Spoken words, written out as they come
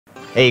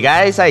Hey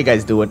guys, how you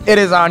guys doing? It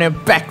is Arne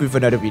back with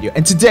another video,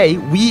 and today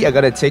we are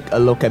gonna take a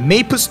look at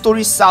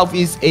MapleStory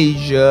Southeast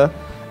Asia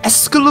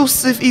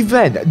exclusive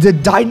event, the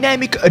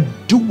Dynamic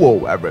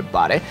Duo,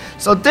 everybody.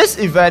 So this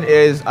event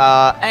is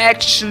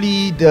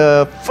actually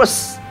the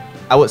first,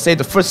 I would say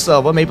the first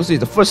server. MapleStory is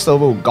the first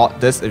server who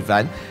got this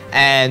event,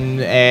 and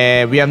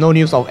we have no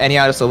news of any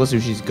other servers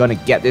which is gonna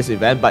get this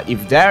event. But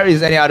if there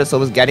is any other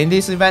servers getting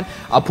this event,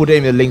 I'll put it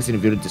in the links in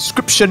the video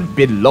description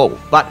below.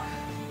 But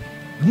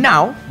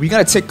now we're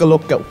gonna take a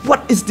look at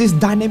what is this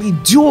Dynamic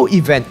Duo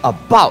event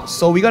about.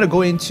 So we're gonna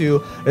go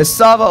into the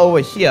server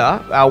over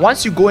here.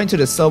 Once you go into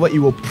the server, it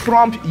will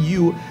prompt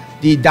you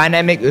the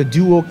Dynamic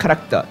Duo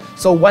character.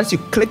 So once you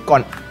click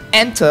on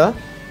enter,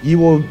 you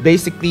will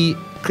basically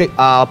click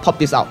pop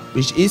this out,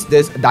 which is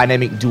this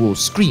Dynamic Duo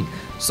screen.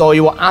 So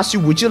it will ask you,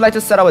 would you like to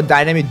set up a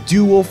Dynamic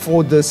Duo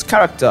for this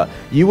character?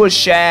 You will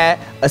share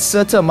a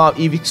certain amount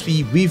of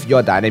EXP with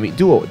your Dynamic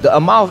Duo. The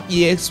amount of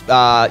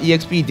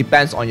EXP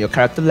depends on your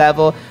character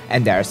level,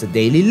 and there is a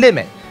daily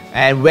limit.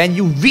 And when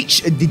you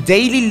reach the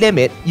daily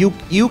limit,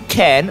 you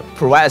can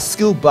provide a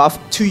skill buff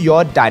to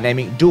your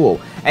Dynamic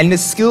Duo. And the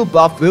skill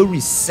buff will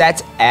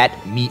reset at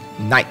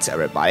midnight,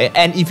 everybody.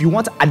 And if you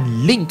want to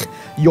unlink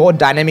your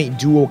Dynamic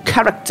Duo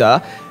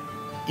character,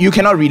 you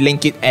cannot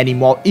relink it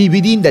anymore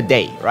within the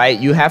day, right?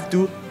 You have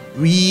to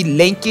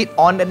relink it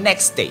on the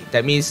next day.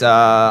 That means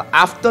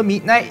after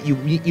midnight,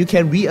 you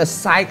can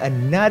reassign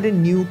another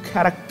new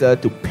character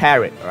to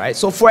pair it, right?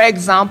 So for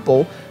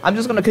example, I'm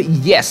just gonna click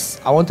yes,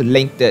 I want to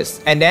link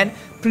this, and then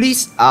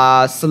please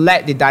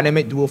select the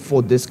Dynamic Duo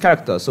for this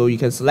character. So you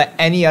can select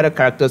any other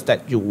characters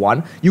that you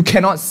want. You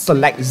cannot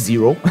select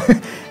 0.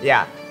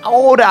 Yeah,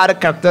 all the other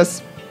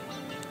characters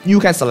you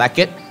can select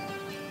it,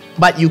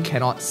 but you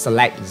cannot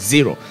select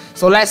 0.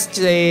 So let's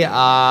say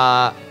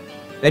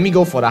let me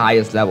go for the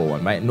highest level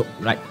one, right? No,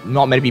 like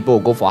not many people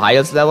will go for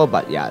highest level,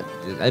 but yeah,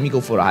 let me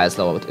go for the highest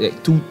level,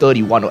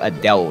 231 or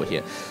Adele over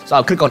here. So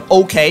I'll click on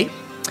OK,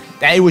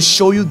 then it will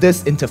show you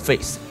this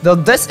interface. Now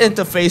this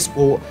interface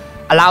will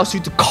allows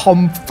you to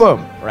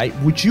confirm, right?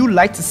 Would you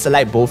like to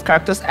select both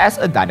characters as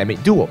a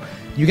Dynamic Duo?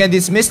 You can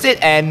dismiss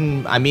it,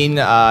 and I mean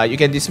you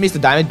can dismiss the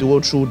Dynamic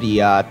Duo through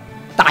the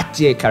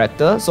Tajie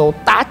character. So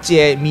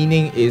Tajie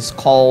meaning is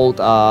called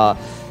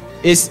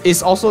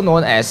is also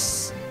known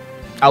as,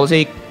 I would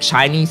say,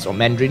 Chinese or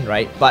Mandarin,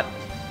 right? But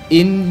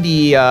in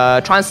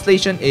the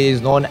translation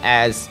is known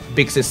as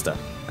Big Sister.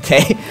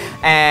 Okay,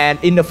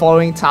 and in the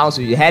following towns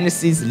will be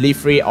Hennessy's,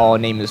 Leafrey, or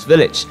Nameless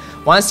Village.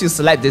 Once you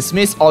select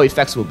dismiss, all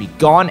effects will be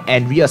gone,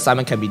 and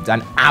reassignment can be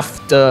done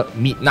after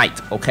midnight.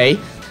 Okay,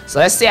 so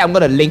let's say I'm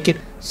gonna link it.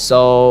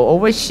 So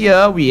over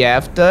here we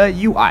have the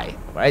UI,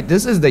 right?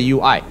 This is the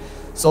UI.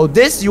 So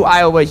this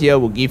UI over here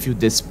will give you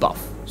this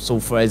buff. So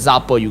for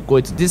example, you go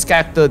into this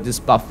character, this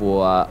buff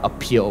will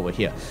appear over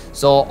here.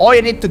 So all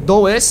you need to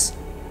do is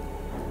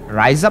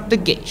rise up the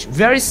gauge.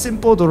 Very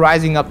simple to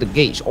rising up the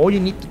gauge. All you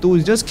need to do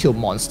is just kill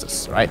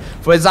monsters, right?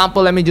 For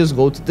example, let me just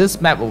go to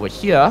this map over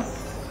here,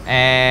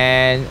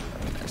 and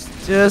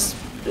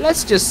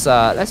let's just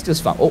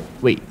farm. Oh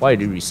wait, why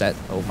did it reset?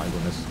 Oh my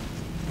goodness.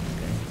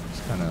 Okay,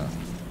 it's kind of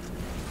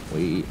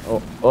wait.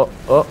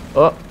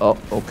 Oh.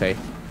 Okay.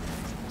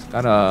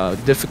 Kind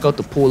of difficult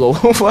to pull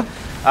over. All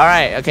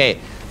right, okay.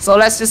 So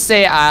let's just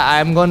say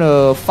I'm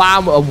gonna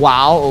farm a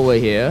while over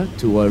here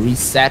to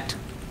reset,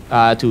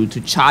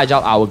 to charge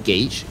out our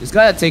gauge. It's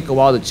gonna take a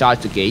while to charge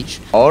the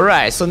gauge. All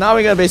right, so now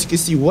we're gonna basically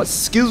see what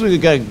skills we're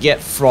gonna get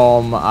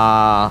from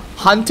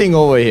hunting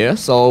over here.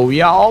 So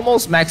we are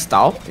almost maxed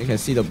out. You can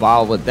see the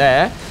bar over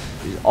there.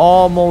 It's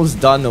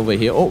almost done over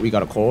here. Oh, we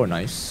got a core,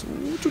 nice.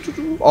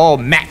 Oh,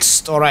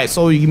 maxed. All right,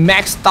 so we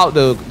maxed out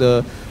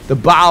the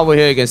bar over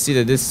here. You can see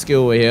that this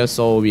skill over here,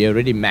 so we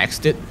already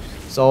maxed it.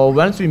 So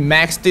once we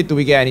maxed it, do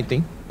we get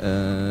anything?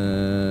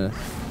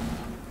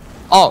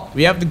 Oh,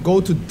 we have to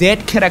go to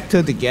that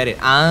character to get it.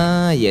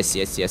 Ah, yes.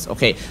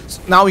 Okay,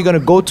 so now we're gonna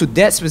go to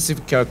that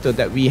specific character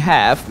that we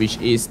have, which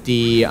is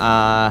the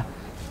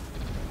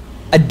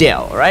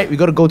Adele, right? We're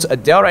gonna go to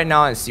Adele right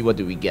now and see what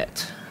do we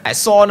get.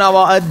 So on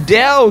our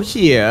Adele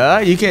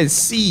here, you can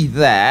see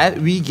that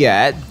we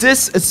get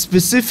this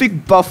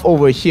specific buff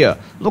over here.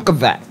 Look at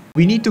that.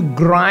 We need to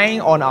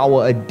grind on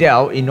our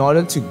Adele in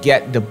order to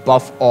get the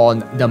buff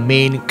on the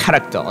main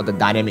character or the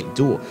Dynamic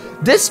Duo.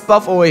 This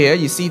buff over here,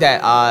 you see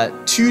that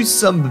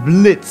Twosome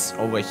Blitz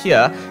over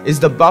here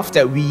is the buff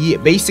that we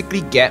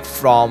basically get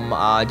from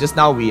just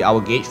now our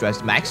gauge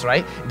was max,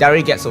 right? That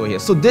already gets over here.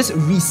 So this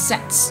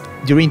resets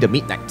during the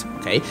midnight.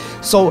 Okay,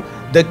 so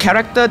the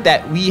character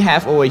that we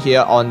have over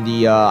here on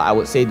the I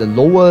would say the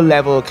lower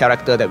level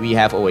character that we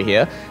have over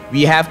here,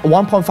 we have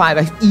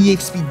 1.5x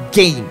EXP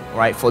gain,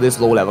 right, for this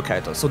low level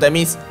character. So that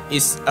means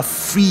it's a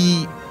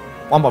free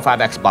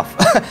 1.5x buff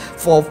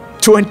for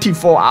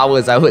 24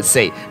 hours, I would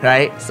say,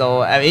 right?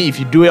 So I mean, if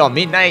you do it on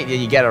midnight, then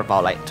you get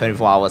about like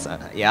 24 hours.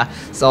 Yeah,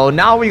 so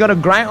now we're gonna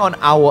grind on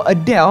our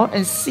Adele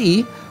and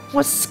see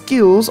what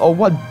skills or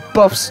what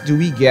buffs do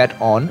we get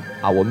on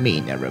our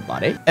main,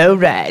 everybody.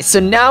 Alright, so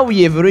now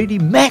we have already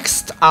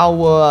maxed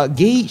our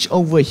gauge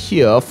over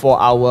here for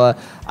our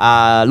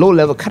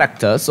low-level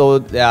character. So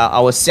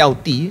our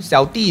Xiao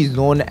Ti is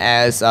known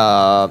as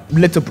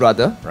little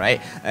brother, right?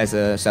 As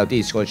Xiao Ti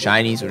is called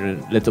Chinese, or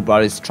little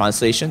brother is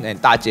translation,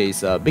 and Dajie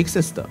is big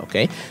sister.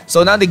 Okay,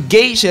 so now the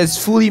gauge is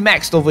fully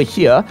maxed over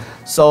here.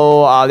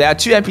 So there are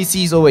 2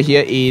 NPCs over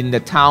here in the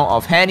town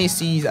of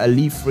Hennessy,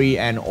 Leaf Free,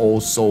 and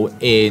also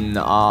in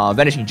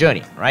Vanishing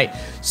Journey, right?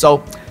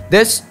 So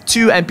there's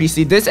 2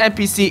 NPC. This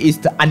NPC is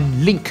to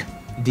unlink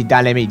the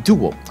dynamic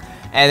duo.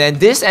 And then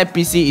this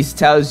NPC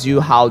tells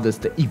you how does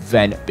the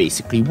event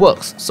basically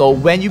works. So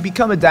when you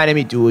become a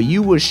dynamic duo,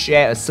 you will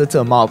share a certain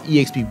amount of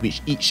EXP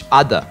with each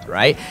other,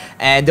 right?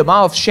 And the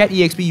amount of shared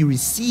EXP you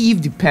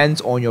receive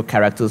depends on your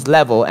character's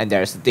level, and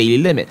there's a daily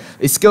limit.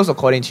 It scales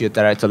according to your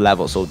character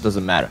level, so it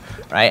doesn't matter,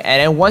 right? And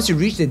then once you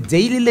reach the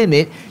daily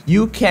limit,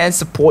 you can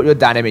support your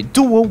dynamic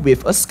duo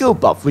with a skill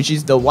buff, which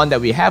is the one that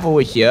we have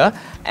over here.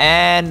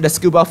 And the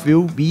skill buff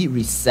will be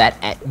reset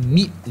at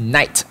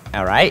midnight.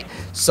 Alright,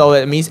 so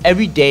it means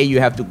every day you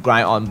have to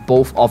grind on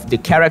both of the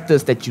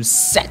characters that you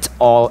set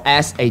or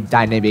as a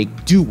dynamic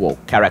duo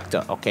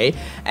character, okay?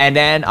 And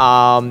then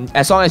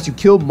as long as you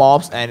kill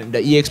mobs, and the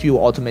EXP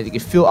will automatically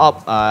fill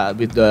up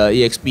with the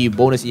EXP,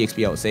 bonus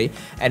EXP I would say.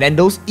 And then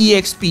those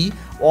EXP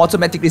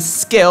automatically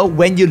scale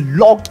when you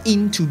log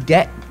into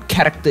that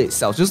character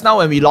itself. Just now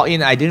when we log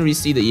in, I didn't really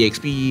see the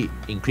EXP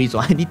increase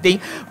or anything,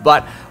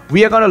 but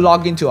we are going to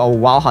log into our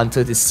Wild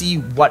Hunter to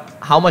see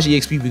how much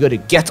EXP we're going to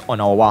get on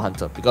our Wild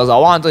Hunter, because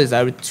our Wild Hunter is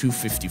level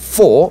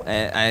 254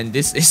 and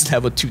this is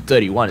level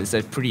 231. It's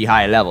a pretty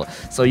high level,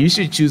 so you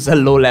should choose a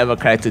low level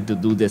character to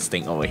do this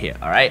thing over here.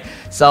 Alright,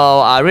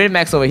 so really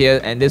max over here,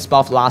 and this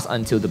buff lasts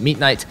until the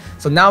midnight.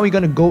 So now we're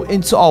going to go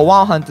into our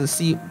Wild Hunter to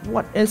see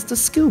what is the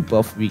skill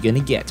buff we're going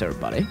to get,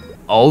 everybody.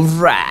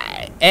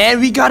 Alright, and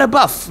we got a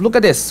buff. Look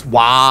at this.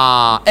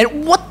 Wow.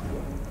 And what?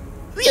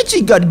 We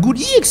actually got good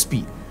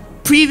EXP.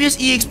 Previous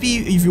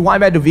EXP, if you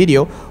wind back the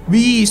video,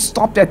 we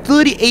stopped at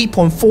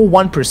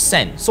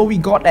 38.41%. So we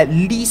got at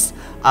least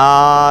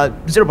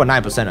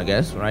 0.9%, I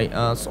guess, right?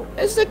 So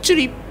it's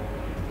actually,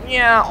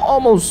 yeah,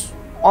 almost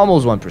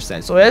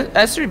 1%. So that's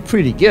actually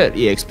pretty good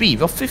EXP.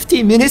 For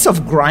 15 minutes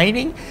of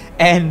grinding,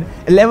 and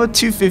a level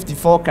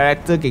 254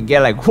 character can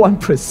get like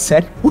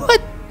 1%.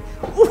 What?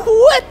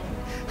 What?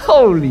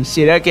 Holy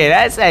shit, okay,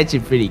 that's actually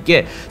pretty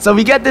good. So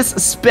we get this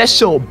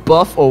special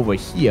buff over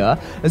here.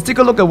 Let's take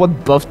a look at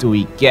what buff do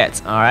we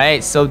get.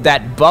 Alright, so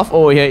that buff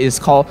over here is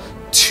called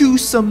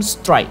Twosome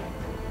Strike.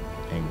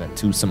 And got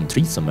twosome,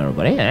 threesome,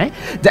 everybody, alright?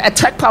 The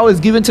attack power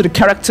is given to the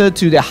character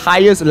to the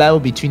highest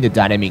level between the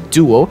dynamic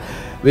duo,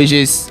 which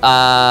is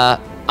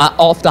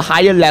of the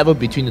higher level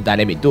between the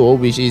dynamic duo,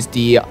 which is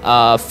the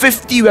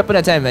 50 weapon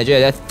attack measure,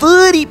 that's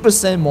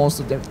 30%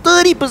 monster damage,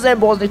 30%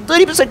 boss damage,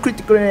 30%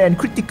 critical and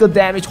critical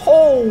damage.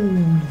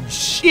 Holy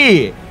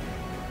shit!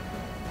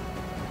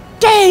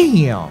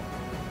 Damn!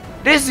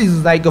 This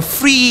is like a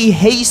free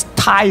haste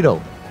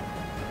title.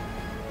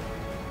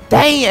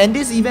 Dang, and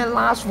this event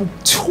lasts for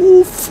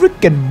 2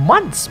 freaking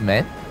months,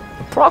 man.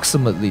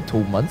 Approximately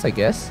 2 months, I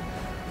guess.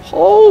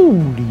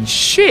 Holy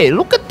shit,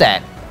 look at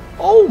that.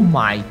 Oh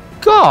my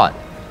god.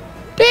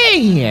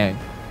 Dang!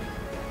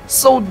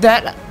 So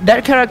that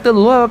character, the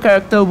lower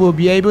character, will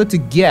be able to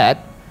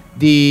get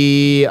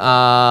the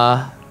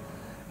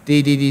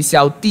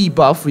Xiao Ti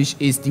buff, which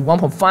is the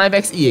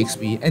 1.5x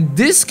EXP, and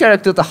this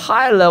character, the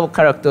higher level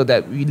character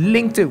that we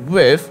linked it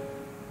with,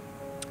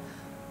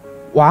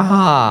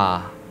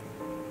 wow,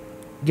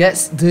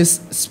 gets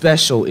this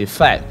special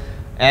effect,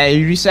 and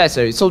it resets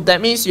it. So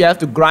that means you have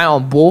to grind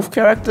on both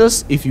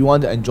characters if you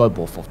want to enjoy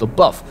both of the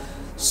buff.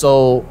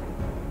 So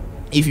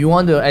if you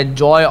want to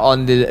enjoy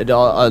on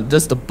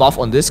just the buff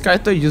on this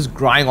character, you just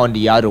grind on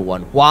the other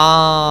one.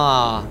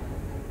 Wow,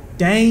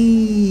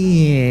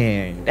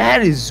 dang,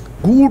 that is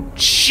good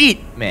shit,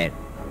 man.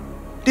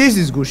 This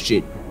is good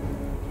shit.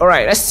 All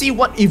right, let's see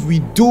what we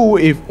do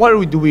if we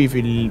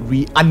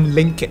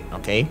unlink it.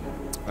 Okay,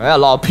 well, a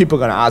lot of people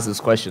are gonna ask this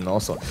question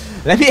also.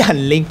 Let me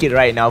unlink it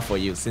right now for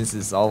you, since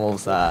it's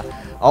almost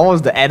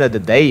the end of the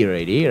day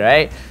already,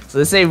 right? So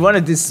let's say we want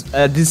to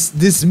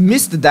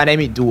dismiss the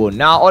dynamic duo.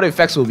 Now all the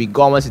effects will be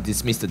gone once you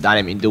dismiss the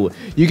dynamic duo.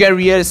 You can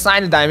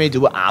reassign the dynamic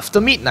duo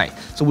after midnight.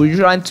 So we're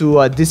trying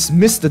to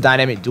dismiss the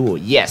dynamic duo.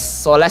 Yes.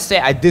 So let's say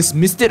I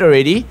dismissed it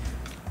already.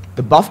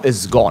 The buff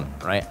is gone,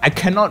 right? I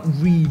cannot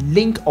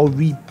relink or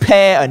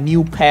repair a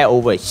new pair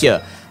over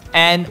here,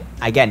 and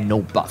I get no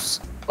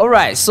buffs.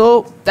 Alright,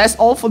 so that's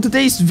all for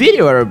today's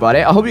video, everybody.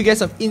 I hope you get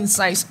some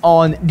insights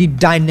on the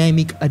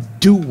dynamic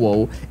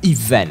duo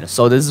event.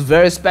 So this is a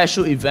very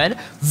special event,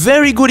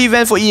 very good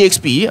event for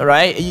EXP,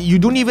 right? You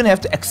don't even have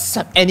to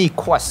accept any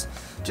quest.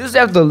 Just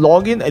have to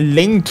log in and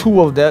link 2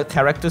 of the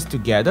characters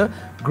together,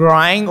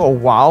 grind or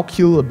wow,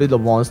 kill a bit of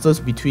monsters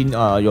between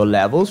your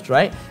levels,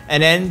 right?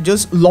 And then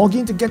just log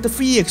in to get the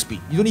free EXP.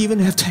 You don't even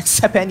have to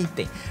accept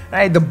anything,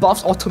 right? The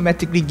buffs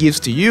automatically gives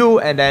to you,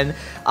 and then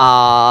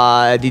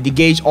the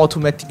gauge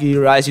automatically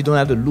rise. You don't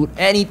have to loot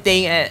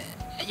anything, and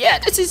yeah,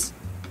 this is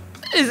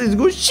This is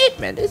good shit,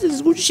 man. This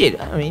is good shit.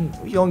 I mean,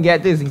 we don't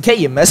get this in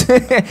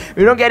KMS.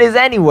 We don't get this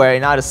anywhere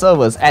in other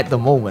servers at the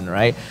moment,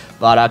 right?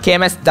 But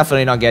KMS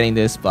definitely not getting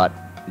this, but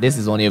this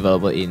is only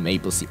available in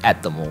MapleStorySEA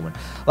at the moment.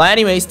 Well,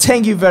 anyways,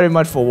 thank you very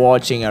much for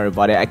watching,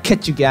 everybody. I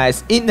catch you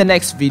guys in the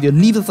next video.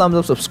 Leave a thumbs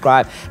up,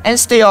 subscribe, and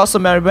stay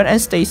awesome, everybody,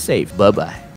 and stay safe. Bye-bye.